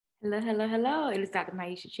Hello, hello, hello. It is Dr.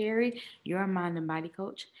 Maisha Cherry, your mind and body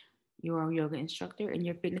coach, your yoga instructor, and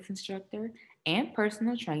your fitness instructor and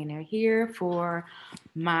personal trainer here for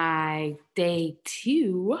my day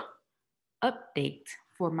 2 update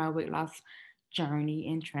for my weight loss journey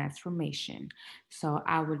and transformation. So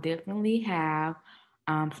I will definitely have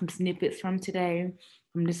some snippets from today,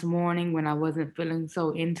 from this morning when I wasn't feeling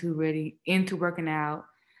so into working out,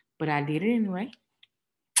 but I did it anyway.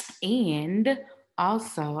 And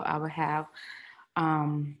also, I will have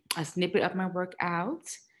a snippet of my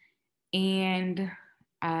workout and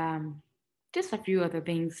um, just a few other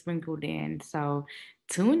things sprinkled in. So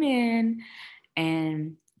tune in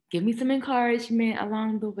and give me some encouragement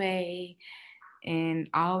along the way. And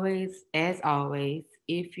always, as always,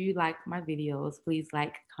 if you like my videos, please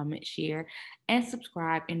like, comment, share, and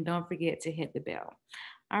subscribe. And don't forget to hit the bell.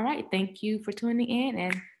 All right. Thank you for tuning in.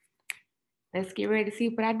 And let's get ready to see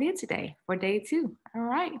what I did today for day 2. All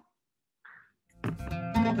right.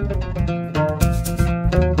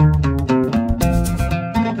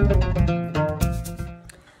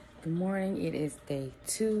 Good morning. It is day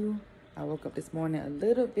 2. I woke up this morning a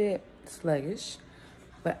little bit sluggish,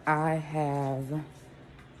 but I have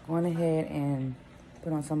gone ahead and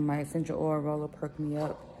put on some of my essential oil roller, Perk Me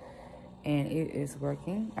Up, and it is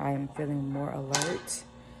working. I am feeling more alert.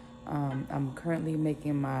 I'm currently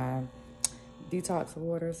making my detox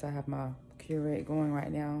water, so I have my Curate going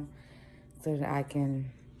right now so that I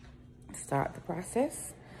can start the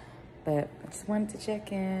process. But I just wanted to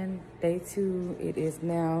check in. Day 2, it is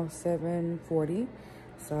now 7:40.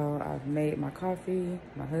 So I've made my coffee,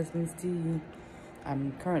 my husband's tea.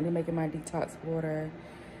 I'm currently making my detox water,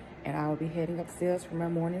 and I will be heading upstairs for my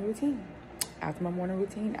morning routine. After my morning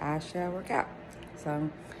routine, I shall work out. So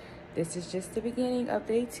this is just the beginning of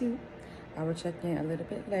day 2. I will check in a little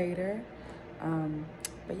bit later.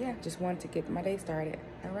 But yeah, just wanted to get my day started.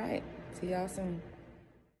 All right, see y'all soon.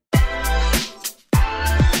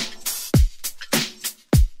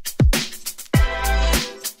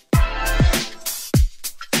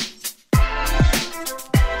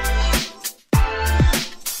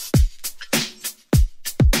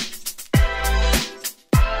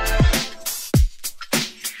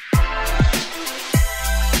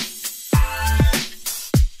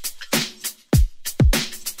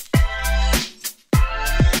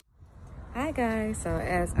 Hi guys, so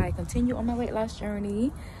as I continue on my weight loss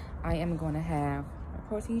journey, I am going to have a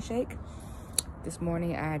protein shake. This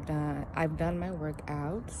morning I've done my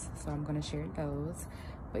workouts, so I'm going to share those.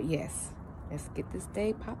 But yes, let's get this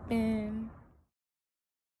day popping.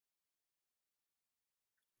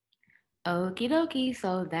 Okie dokie,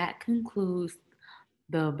 so that concludes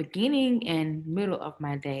the beginning and middle of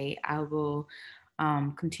my day. I will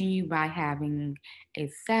continue by having a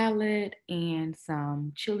salad and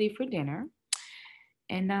some chili for dinner.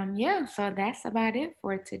 And yeah, so that's about it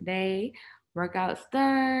for today. Workout's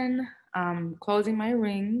done. Closing my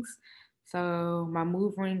rings. So my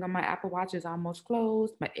move ring on my Apple Watch is almost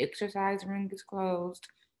closed. My exercise ring is closed.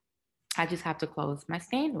 I just have to close my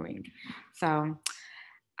stand ring. So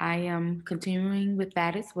I am continuing with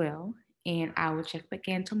that as well. And I will check back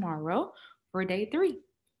in tomorrow for day 3.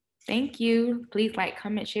 Thank you. Please like,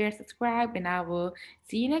 comment, share, and subscribe, and I will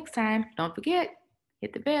see you next time. Don't forget,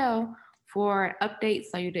 hit the bell for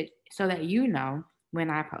updates so that you know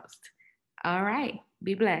when I post. All right.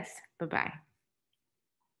 Be blessed. Bye-bye.